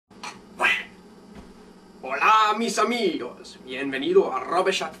Hola mis amigos, bienvenido a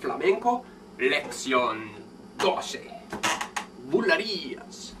Rubbish at Flamenco, lección 12,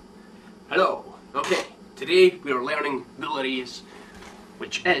 bulerias. Hello, okay, today we are learning bulerias,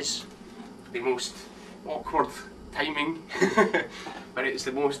 which is the most awkward timing, but it's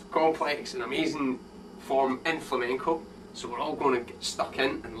the most complex and amazing form in flamenco, so we're all going to get stuck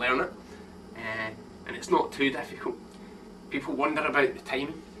in and learn it, and it's not too difficult. People wonder about the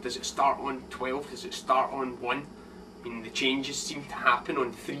timing. Does it start on 12? Does it start on 1? I mean, the changes seem to happen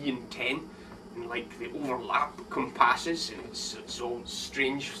on 3 and 10, and like they overlap compasses, and it's all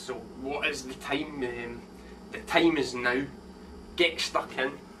strange. So what is the time? The time is now. Get stuck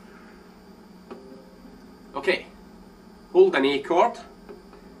in. Okay, hold an A chord,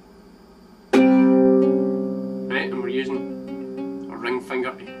 right, and we're using a ring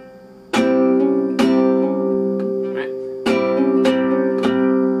finger.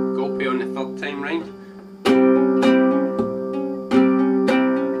 Time round, and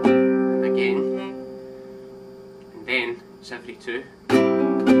again, and then it's every 2.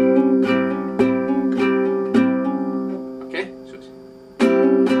 Okay, so it's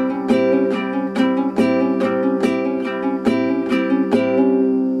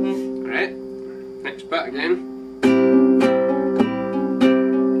alright, next bit again,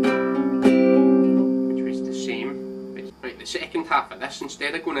 which was the same. Right, the second half of this,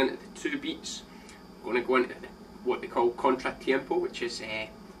 instead of going into the 2 beats, we're going to go into what they call contratiempo, which is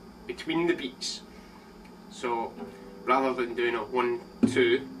between the beats. So rather than doing a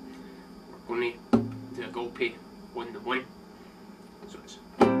 1-2, we're going to do a golpe 1-1. So it's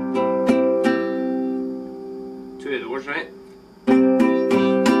 2 of those, right? A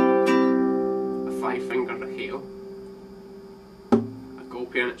 5-finger regalo, a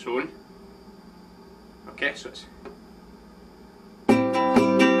golpe on its own. Okay, so it's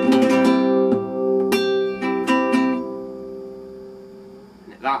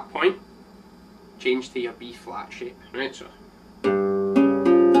at that point, change to your B flat shape, right? So,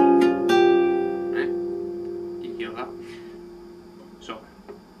 right, you hear that? So,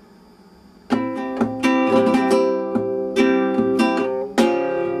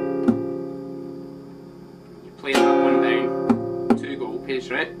 you play that one down, 2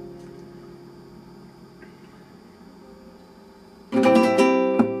 golpes, right?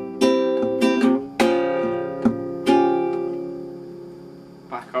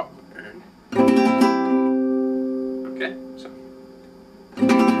 Back up and okay, so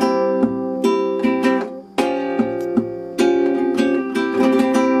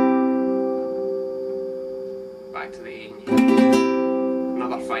back to the A and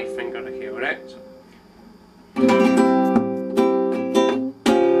another 5-finger regalo, right? So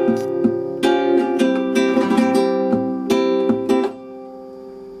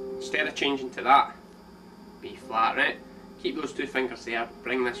instead of changing to that, B flat, right? Keep those 2 fingers there,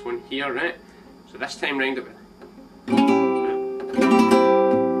 bring this one here, right? So this time round it.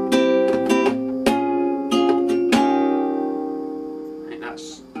 Right,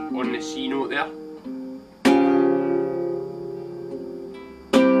 that's on the C note there.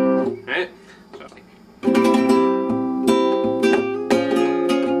 Right? So it's like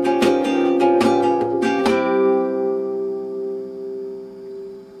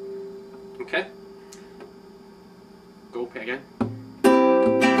okay. Golpe again.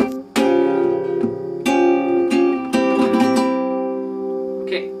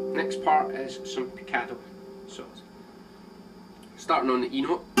 Okay, next part is some picado. So, starting on the E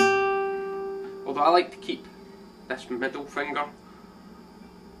note, although I like to keep this middle finger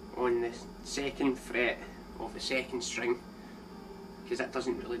on the 2nd fret of the 2nd string, because that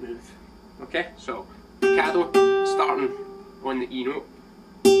doesn't really move. Okay, so picado starting on the E note.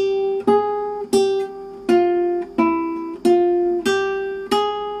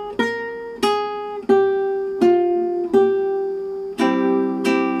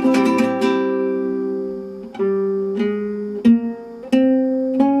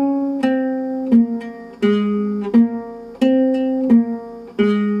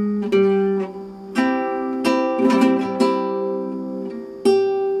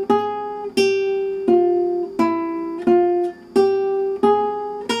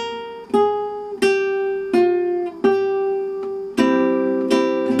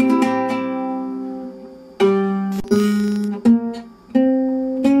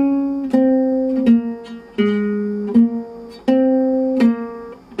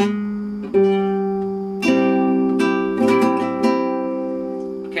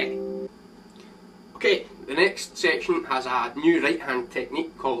 Okay, the next section has a new right hand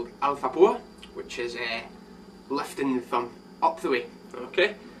technique called alzapua, which is lifting the thumb up the way.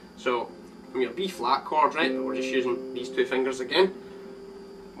 Okay, so from your B flat chord, right, but we're just using these two fingers again.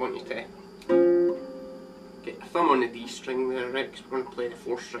 I want you to get your thumb on the D string there, right, because we're going to play the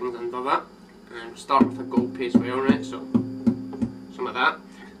 4 strings under that. And we'll start with a gulp as well, right, so some of that.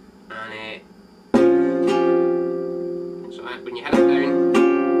 And so when you hit it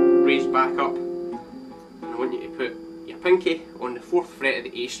down, raise back up. And I want you to put your pinky on the 4th fret of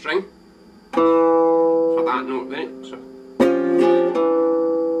the A string for that note, right, so.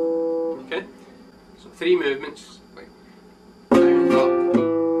 Okay, so 3 movements, like down, up,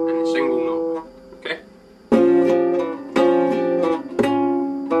 and a single note, okay?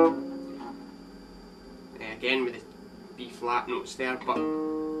 Again with the B flat notes there, but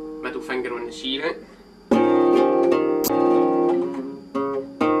middle finger on the C, right?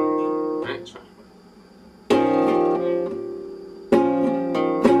 Right, so.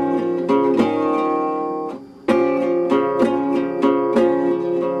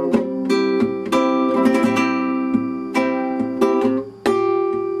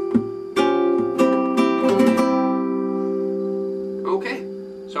 Okay,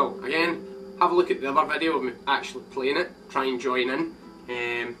 so again, have a look at the other video of me actually playing it, try and join in,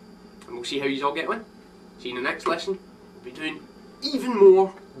 and we'll see how you all get on. See you in the next lesson. We'll be doing even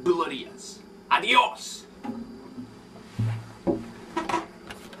more bulerias. Adios!